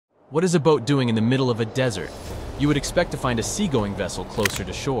What is a boat doing in the middle of a desert? You would expect to find a seagoing vessel closer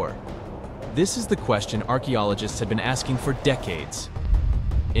to shore. This is the question archaeologists had been asking for decades.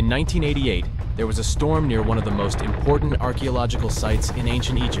 In 1988, there was a storm near one of the most important archaeological sites in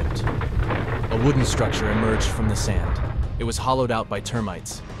ancient Egypt. A wooden structure emerged from the sand. It was hollowed out by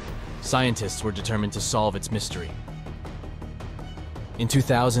termites. Scientists were determined to solve its mystery. In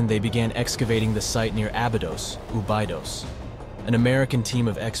 2000, they began excavating the site near Abydos, Abydos. An American team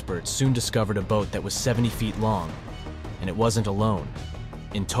of experts soon discovered a boat that was 70 feet long, and it wasn't alone.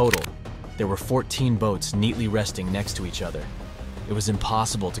 In total, there were 14 boats neatly resting next to each other. It was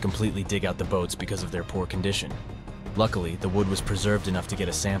impossible to completely dig out the boats because of their poor condition. Luckily, the wood was preserved enough to get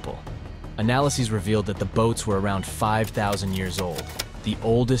a sample. Analyses revealed that the boats were around 5,000 years old, the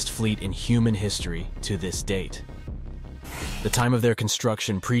oldest fleet in human history to this date. The time of their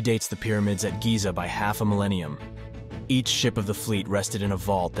construction predates the pyramids at Giza by half a millennium. Each ship of the fleet rested in a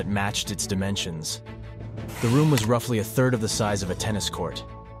vault that matched its dimensions. The room was roughly a third of the size of a tennis court.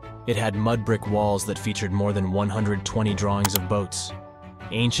 It had mud brick walls that featured more than 120 drawings of boats.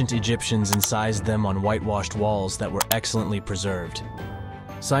 Ancient Egyptians incised them on whitewashed walls that were excellently preserved.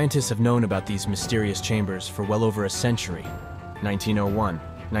 Scientists have known about these mysterious chambers for well over a century. 1901,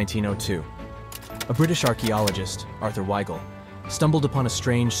 1902. A British archaeologist, Arthur Weigel, stumbled upon a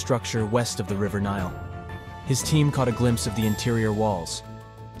strange structure west of the River Nile. His team caught a glimpse of the interior walls.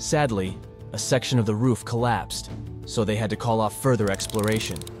 Sadly, a section of the roof collapsed, so they had to call off further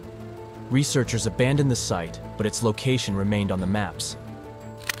exploration. Researchers abandoned the site, but its location remained on the maps.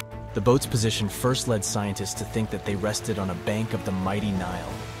 The boat's position first led scientists to think that they rested on a bank of the mighty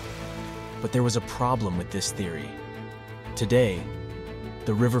Nile. But there was a problem with this theory. Today,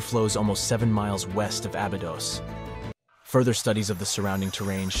 the river flows almost 7 miles west of Abydos. Further studies of the surrounding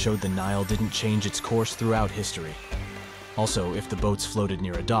terrain showed the Nile didn't change its course throughout history. Also, if the boats floated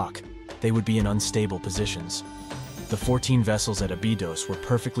near a dock, they would be in unstable positions. The 14 vessels at Abydos were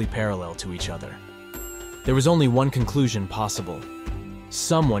perfectly parallel to each other. There was only one conclusion possible.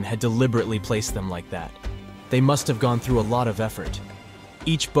 Someone had deliberately placed them like that. They must have gone through a lot of effort.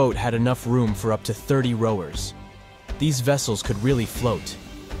 Each boat had enough room for up to 30 rowers. These vessels could really float.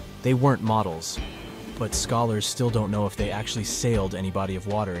 They weren't models, but scholars still don't know if they actually sailed any body of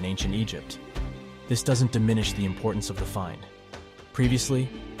water in ancient Egypt. This doesn't diminish the importance of the find. Previously,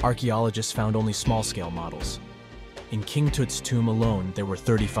 archaeologists found only small-scale models. In King Tut's tomb alone, there were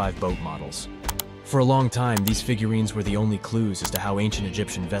 35 boat models. For a long time, these figurines were the only clues as to how ancient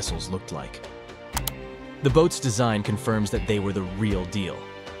Egyptian vessels looked like. The boat's design confirms that they were the real deal.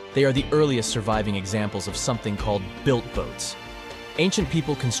 They are the earliest surviving examples of something called built boats. Ancient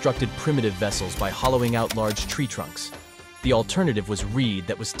people constructed primitive vessels by hollowing out large tree trunks. The alternative was reed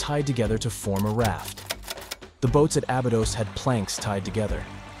that was tied together to form a raft. The boats at Abydos had planks tied together.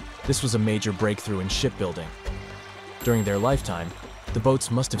 This was a major breakthrough in shipbuilding. During their lifetime, the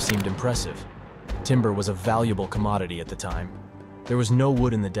boats must have seemed impressive. Timber was a valuable commodity at the time. There was no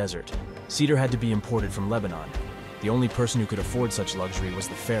wood in the desert. Cedar had to be imported from Lebanon. The only person who could afford such luxury was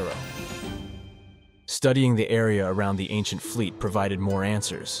the pharaoh. Studying the area around the ancient fleet provided more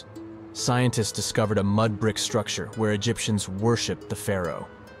answers. Scientists discovered a mud brick structure where Egyptians worshipped the pharaoh.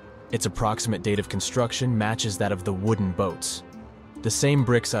 Its approximate date of construction matches that of the wooden boats. The same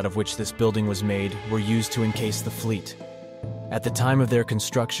bricks out of which this building was made were used to encase the fleet. At the time of their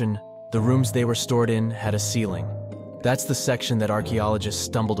construction, the rooms they were stored in had a ceiling. That's the section that archaeologists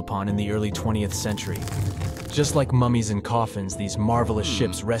stumbled upon in the early 20th century. Just like mummies and coffins, these marvelous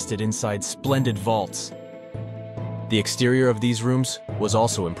ships rested inside splendid vaults. The exterior of these rooms was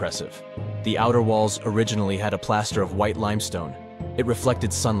also impressive. The outer walls originally had a plaster of white limestone. It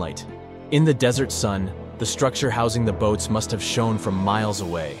reflected sunlight. In the desert sun, the structure housing the boats must have shone from miles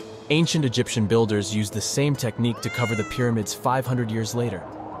away. Ancient Egyptian builders used the same technique to cover the pyramids 500 years later.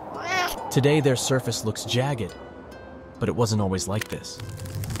 Today, their surface looks jagged, but it wasn't always like this.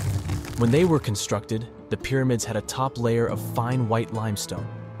 When they were constructed, the pyramids had a top layer of fine white limestone.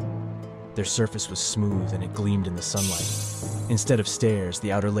 Their surface was smooth and it gleamed in the sunlight. Instead of stairs,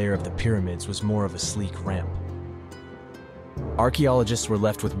 the outer layer of the pyramids was more of a sleek ramp. Archaeologists were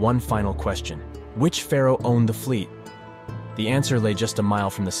left with one final question. Which pharaoh owned the fleet? The answer lay just a mile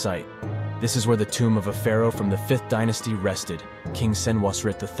from the site. This is where the tomb of a pharaoh from the 5th dynasty rested, King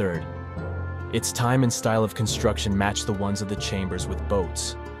Senwosret III. Its time and style of construction matched the ones of the chambers with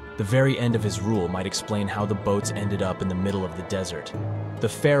boats. The very end of his rule might explain how the boats ended up in the middle of the desert. The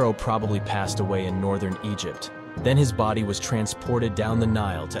pharaoh probably passed away in northern Egypt. Then his body was transported down the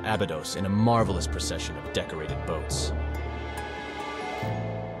Nile to Abydos in a marvelous procession of decorated boats.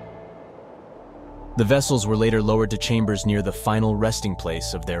 The vessels were later lowered to chambers near the final resting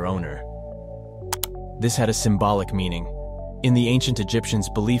place of their owner. This had a symbolic meaning. In the ancient Egyptians'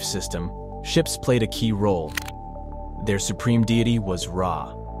 belief system, ships played a key role. Their supreme deity was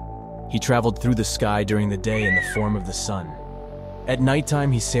Ra. He traveled through the sky during the day in the form of the sun. At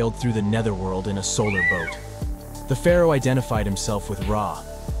nighttime, he sailed through the netherworld in a solar boat. The pharaoh identified himself with Ra.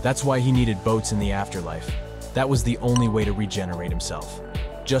 That's why he needed boats in the afterlife. That was the only way to regenerate himself.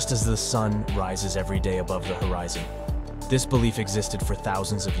 Just as the sun rises every day above the horizon. This belief existed for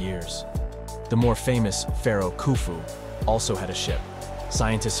thousands of years. The more famous Pharaoh Khufu also had a ship.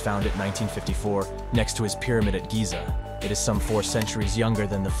 Scientists found it in 1954 next to his pyramid at Giza. It is some 4 centuries younger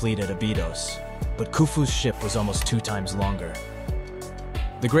than the fleet at Abydos. But Khufu's ship was almost 2 times longer.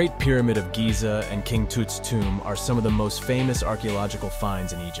 The Great Pyramid of Giza and King Tut's tomb are some of the most famous archaeological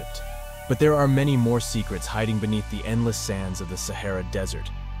finds in Egypt. But there are many more secrets hiding beneath the endless sands of the Sahara Desert.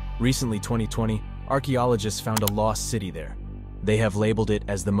 Recently, 2020, archaeologists found a lost city there. They have labeled it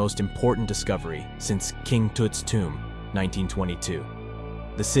as the most important discovery since King Tut's tomb, 1922.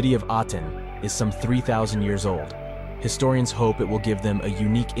 The city of Aten is some 3,000 years old. Historians hope it will give them a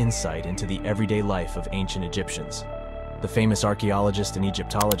unique insight into the everyday life of ancient Egyptians. The famous archaeologist and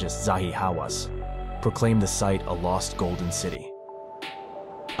Egyptologist Zahi Hawass proclaimed the site a lost golden city.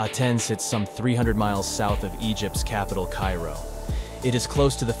 Aten sits some 300 miles south of Egypt's capital, Cairo. It is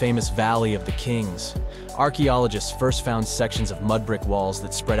close to the famous Valley of the Kings. Archaeologists first found sections of mud brick walls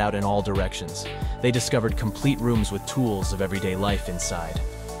that spread out in all directions. They discovered complete rooms with tools of everyday life inside.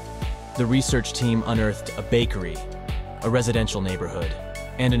 The research team unearthed a bakery, a residential neighborhood,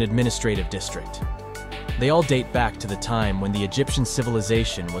 and an administrative district. They all date back to the time when the Egyptian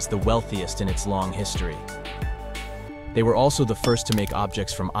civilization was the wealthiest in its long history. They were also the first to make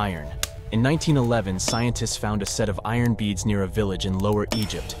objects from iron. In 1911, scientists found a set of iron beads near a village in Lower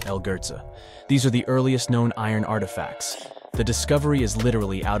Egypt, El Girza. These are the earliest known iron artifacts. The discovery is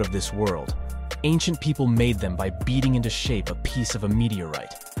literally out of this world. Ancient people made them by beating into shape a piece of a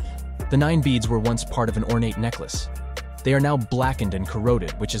meteorite. The 9 beads were once part of an ornate necklace. They are now blackened and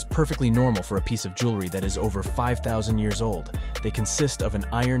corroded, which is perfectly normal for a piece of jewelry that is over 5,000 years old. They consist of an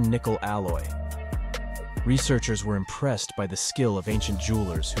iron-nickel alloy. Researchers were impressed by the skill of ancient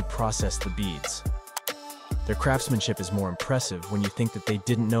jewelers who processed the beads. Their craftsmanship is more impressive when you think that they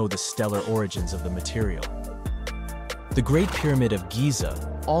didn't know the stellar origins of the material. The Great Pyramid of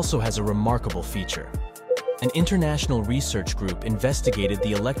Giza also has a remarkable feature. An international research group investigated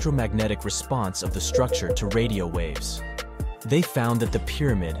the electromagnetic response of the structure to radio waves. They found that the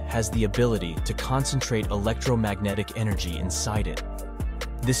pyramid has the ability to concentrate electromagnetic energy inside it.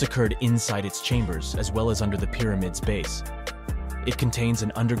 This occurred inside its chambers as well as under the pyramid's base. It contains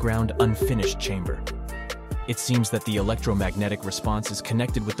an underground, unfinished chamber. It seems that the electromagnetic response is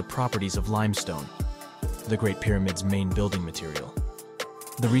connected with the properties of limestone, the Great Pyramid's main building material.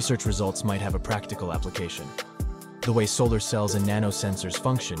 The research results might have a practical application. The way solar cells and nanosensors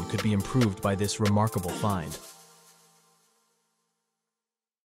function could be improved by this remarkable find.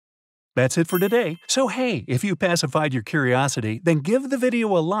 That's it for today. So hey, if you pacified your curiosity, then give the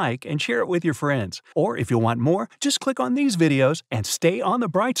video a like and share it with your friends. Or if you want more, just click on these videos and stay on the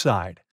bright side.